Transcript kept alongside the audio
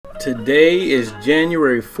Today is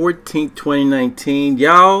January 14th, 2019.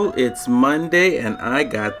 Y'all, it's Monday and I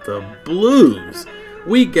got the blues.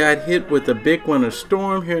 We got hit with a big winter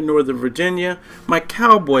storm here in Northern Virginia. My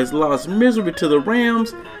Cowboys lost miserably to the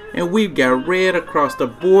Rams, and we've got red across the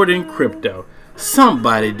board in crypto.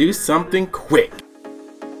 Somebody do something quick.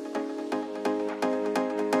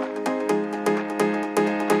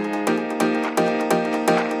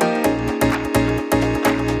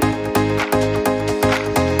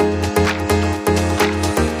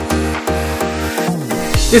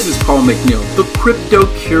 This is Paul McNeil, the Crypto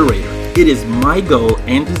Curator. It is my goal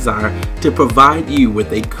and desire to provide you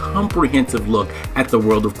with a comprehensive look at the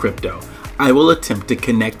world of crypto. I will attempt to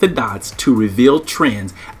connect the dots to reveal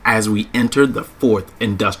trends as we enter the fourth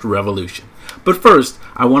industrial revolution. But first,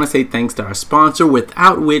 I want to say thanks to our sponsor,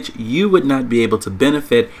 without which you would not be able to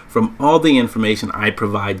benefit from all the information I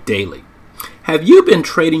provide daily. Have you been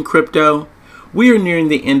trading crypto? We are nearing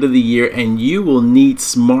the end of the year and you will need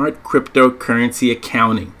smart cryptocurrency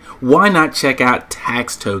accounting. Why not check out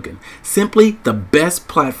Tax Token? Simply the best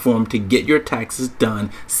platform to get your taxes done,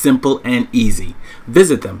 simple and easy.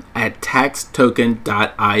 Visit them at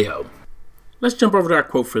taxtoken.io. Let's jump over to our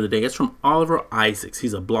quote for the day. It's from Oliver Isaacs.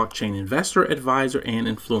 He's a blockchain investor, advisor, and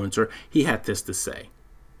influencer. He had this to say: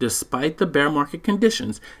 despite the bear market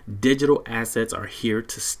conditions, digital assets are here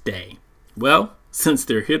to stay. Well, since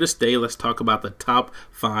they're here to stay, let's talk about the top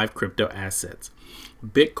 5 crypto assets.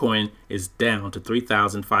 Bitcoin is down to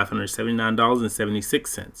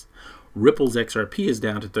 $3,579.76. Ripple's XRP is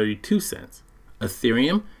down to 32 cents.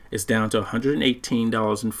 Ethereum is down to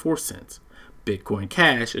 $118.04. Bitcoin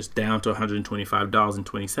Cash is down to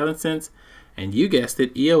 $125.27. And you guessed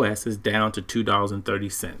it, EOS is down to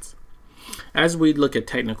 $2.30. As we look at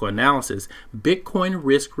technical analysis, Bitcoin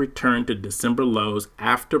risk return to December lows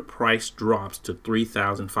after price drops to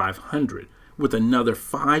 $3,500, with another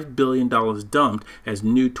 $5 billion dumped as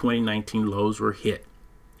new 2019 lows were hit.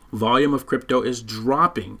 Volume of crypto is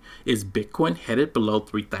dropping. Is Bitcoin headed below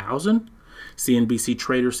 3,000? CNBC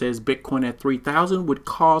trader says Bitcoin at 3,000 would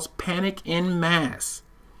cause panic en masse.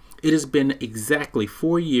 It has been exactly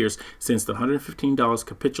 4 years since the $115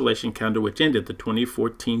 capitulation calendar, which ended the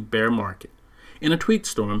 2014 bear market. In a tweet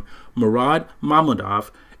storm, Murad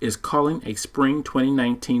Mahmudov is calling a spring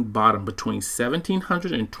 2019 bottom between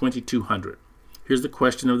 1,700 and 2,200. Here's the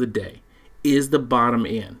question of the day. Is the bottom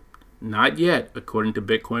in? Not yet, according to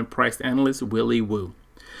Bitcoin price analyst Willie Wu.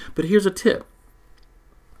 But here's a tip.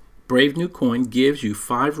 Brave New Coin gives you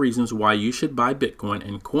 5 reasons why you should buy Bitcoin,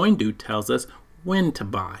 and CoinDo tells us when to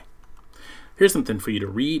buy. Here's something for you to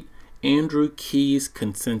read. Andrew Key's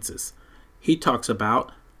consensus. He talks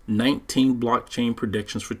about 19 blockchain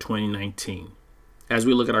predictions for 2019. As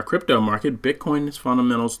we look at our crypto market, Bitcoin's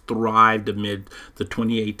fundamentals thrived amid the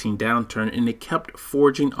 2018 downturn, and it kept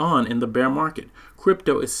forging on in the bear market.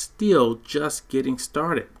 Crypto is still just getting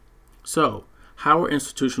started. So, how are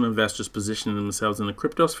institutional investors positioning themselves in the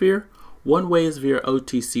crypto sphere? One way is via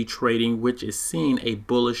OTC trading, which is seeing a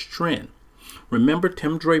bullish trend. Remember,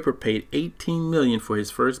 Tim Draper paid $18 million for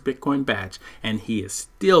his first Bitcoin batch, and he is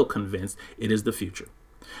still convinced it is the future.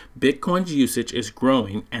 Bitcoin's usage is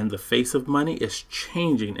growing, and the face of money is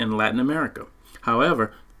changing in Latin America.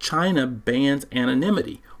 However, China bans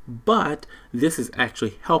anonymity, but this is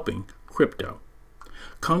actually helping crypto.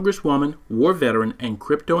 Congresswoman, war veteran, and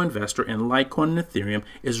crypto investor in Litecoin and Ethereum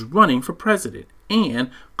is running for president and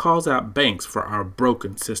calls out banks for our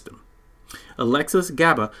broken system. Alexis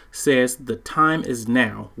Gaba says the time is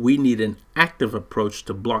now. We need an active approach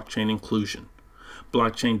to blockchain inclusion.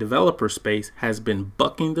 Blockchain developer space has been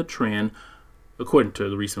bucking the trend, according to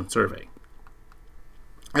the recent survey.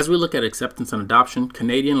 As we look at acceptance and adoption,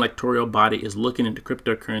 Canadian electoral body is looking into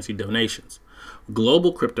cryptocurrency donations.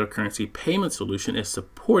 Global Cryptocurrency Payment Solution is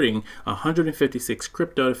supporting 156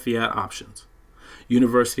 crypto to fiat options.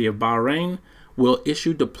 University of Bahrain will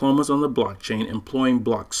issue diplomas on the blockchain employing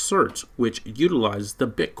block certs, which utilizes the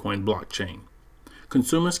Bitcoin blockchain.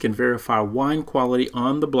 Consumers can verify wine quality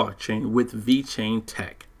on the blockchain with VeChain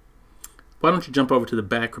tech. Why don't you jump over to the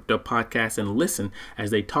Bad Crypto podcast and listen as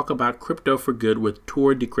they talk about crypto for good with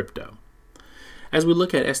Tour de Crypto. As we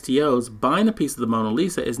look at STOs, buying a piece of the Mona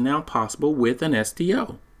Lisa is now possible with an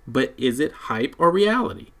STO. But is it hype or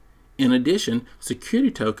reality? In addition, security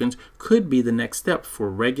tokens could be the next step for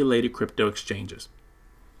regulated crypto exchanges.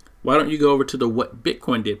 Why don't you go over to the What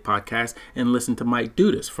Bitcoin Did podcast and listen to Mike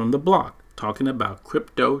Dudas from The Block talking about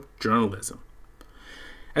crypto journalism.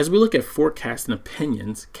 As we look at forecasts and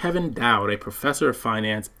opinions, Kevin Dowd, a professor of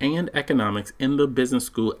finance and economics in the business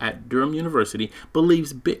school at Durham University,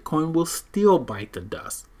 believes Bitcoin will still bite the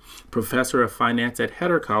dust. Professor of Finance at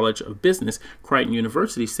Heder College of Business, Creighton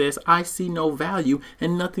University, says, "I see no value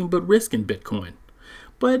and nothing but risk in Bitcoin."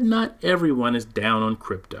 But not everyone is down on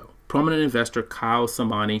crypto. Prominent investor Kyle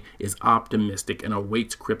Samani is optimistic and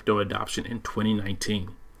awaits crypto adoption in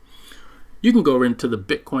 2019. You can go over into the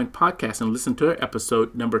Bitcoin podcast and listen to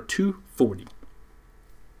episode number 240.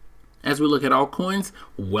 As we look at altcoins,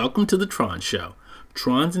 welcome to the Tron Show.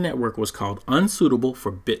 Tron's network was called unsuitable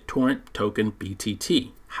for BitTorrent token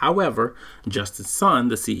BTT. However, Justin Sun,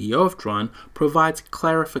 the CEO of Tron, provides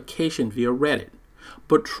clarification via Reddit.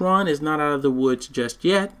 But Tron is not out of the woods just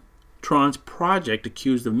yet. Tron's project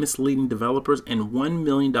accused of misleading developers in $1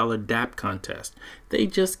 million dApp contest. They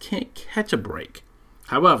just can't catch a break.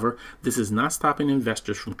 However, this is not stopping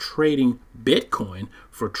investors from trading Bitcoin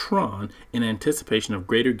for Tron in anticipation of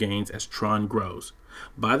greater gains as Tron grows.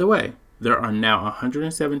 By the way, there are now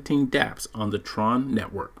 117 dApps on the Tron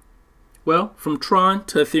network. Well, from Tron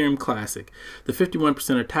to Ethereum Classic, the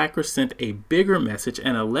 51% attacker sent a bigger message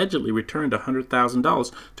and allegedly returned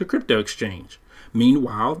 $100,000 to crypto exchange.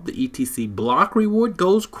 Meanwhile, the ETC block reward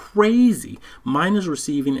goes crazy, miners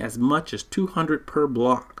receiving as much as $200 per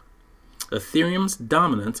block. Ethereum's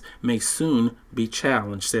dominance may soon be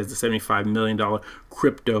challenged, says the $75 million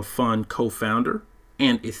crypto fund co-founder,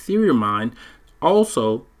 and Ethereum Mind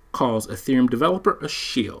also calls Ethereum developer a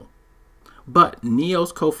shill. But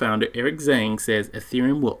Neo's co-founder Eric Zhang says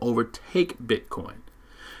Ethereum will overtake Bitcoin.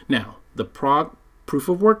 Now, the Prague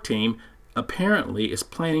proof-of-work team apparently is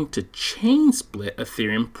planning to chain split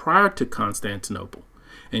Ethereum prior to Constantinople.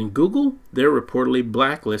 And Google, they're reportedly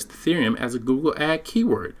blacklist Ethereum as a Google ad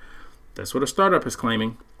keyword. That's what a startup is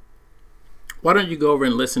claiming. Why don't you go over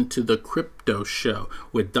and listen to the Crypto Show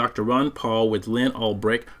with Dr. Ron Paul with Lynn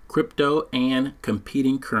Ulbricht, Crypto and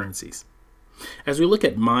Competing Currencies. As we look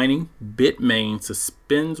at mining, Bitmain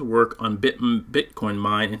suspends work on Bitcoin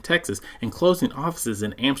mine in Texas and closing offices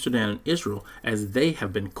in Amsterdam and Israel as they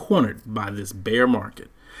have been cornered by this bear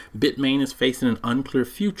market. Bitmain is facing an unclear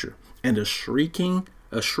future, and a shrinking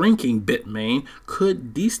Bitmain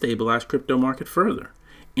could destabilize crypto market further.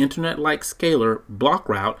 Internet-like scaler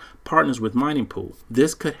BlockRoute partners with mining pool.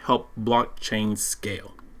 This could help blockchain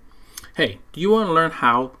scale. Hey, do you want to learn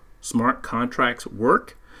how smart contracts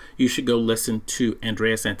work? You should go listen to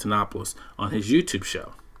Andreas Antonopoulos on his YouTube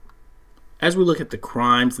show. As we look at the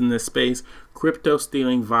crimes in this space, crypto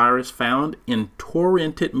stealing virus found in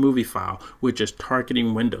torrented movie file, which is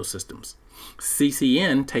targeting Windows systems.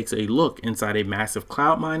 CCN takes a look inside a massive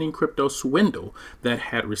cloud mining crypto swindle that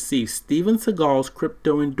had received Steven Seagal's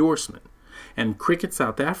crypto endorsement. And Cricket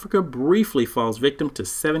South Africa briefly falls victim to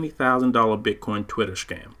 $70,000 Bitcoin Twitter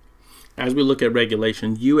scam. As we look at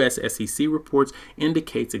regulation, U.S. SEC reports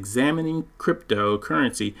indicates examining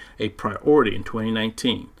cryptocurrency a priority in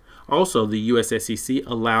 2019. Also, the U.S. SEC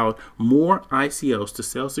allowed more ICOs to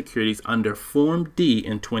sell securities under Form D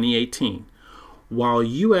in 2018. While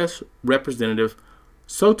U.S. Representative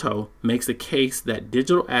Soto makes the case that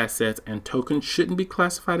digital assets and tokens shouldn't be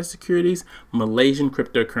classified as securities, Malaysian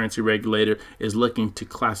cryptocurrency regulator is looking to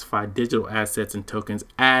classify digital assets and tokens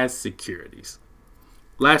as securities.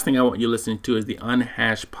 Last thing I want you listening to is the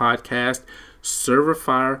Unhashed podcast, Server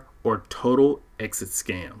Fire or Total Exit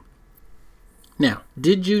Scam. Now,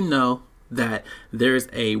 did you know that there's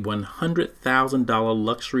a $100,000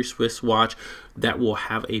 luxury Swiss watch that will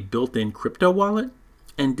have a built-in crypto wallet?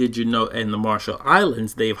 And did you know in the Marshall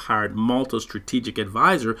Islands, they've hired Malta's strategic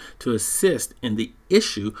advisor to assist in the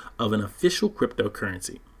issue of an official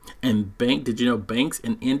cryptocurrency? And did you know banks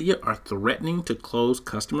in India are threatening to close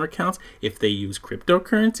customer accounts if they use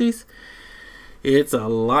cryptocurrencies? It's a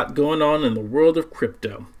lot going on in the world of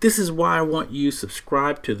crypto. This is why I want you to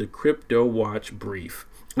subscribe to the Crypto Watch Brief.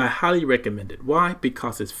 I highly recommend it. Why?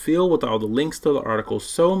 Because it's filled with all the links to the articles,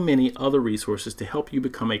 so many other resources to help you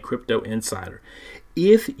become a crypto insider.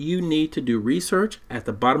 If you need to do research, at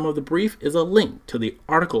the bottom of the brief is a link to the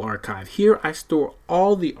article archive. Here I store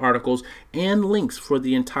all the articles and links for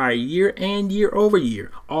the entire year and year over year,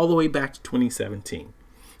 all the way back to 2017.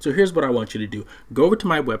 So here's what I want you to do. Go over to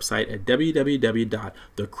my website at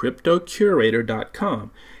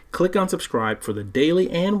www.thecryptocurator.com. Click on subscribe for the daily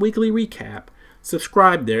and weekly recap.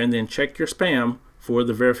 Subscribe there and then check your spam for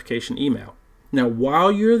the verification email. Now,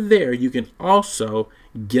 while you're there, you can also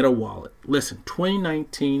get a wallet. Listen,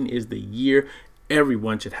 2019 is the year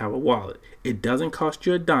everyone should have a wallet. It doesn't cost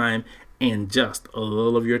you a dime and just a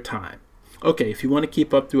little of your time. Okay, if you want to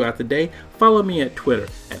keep up throughout the day, follow me at Twitter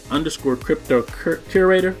at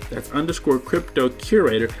 _CryptoCurator. That's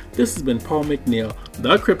 _CryptoCurator. This has been Paul McNeil,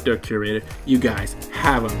 the Crypto Curator. You guys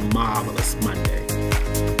have a marvelous Monday.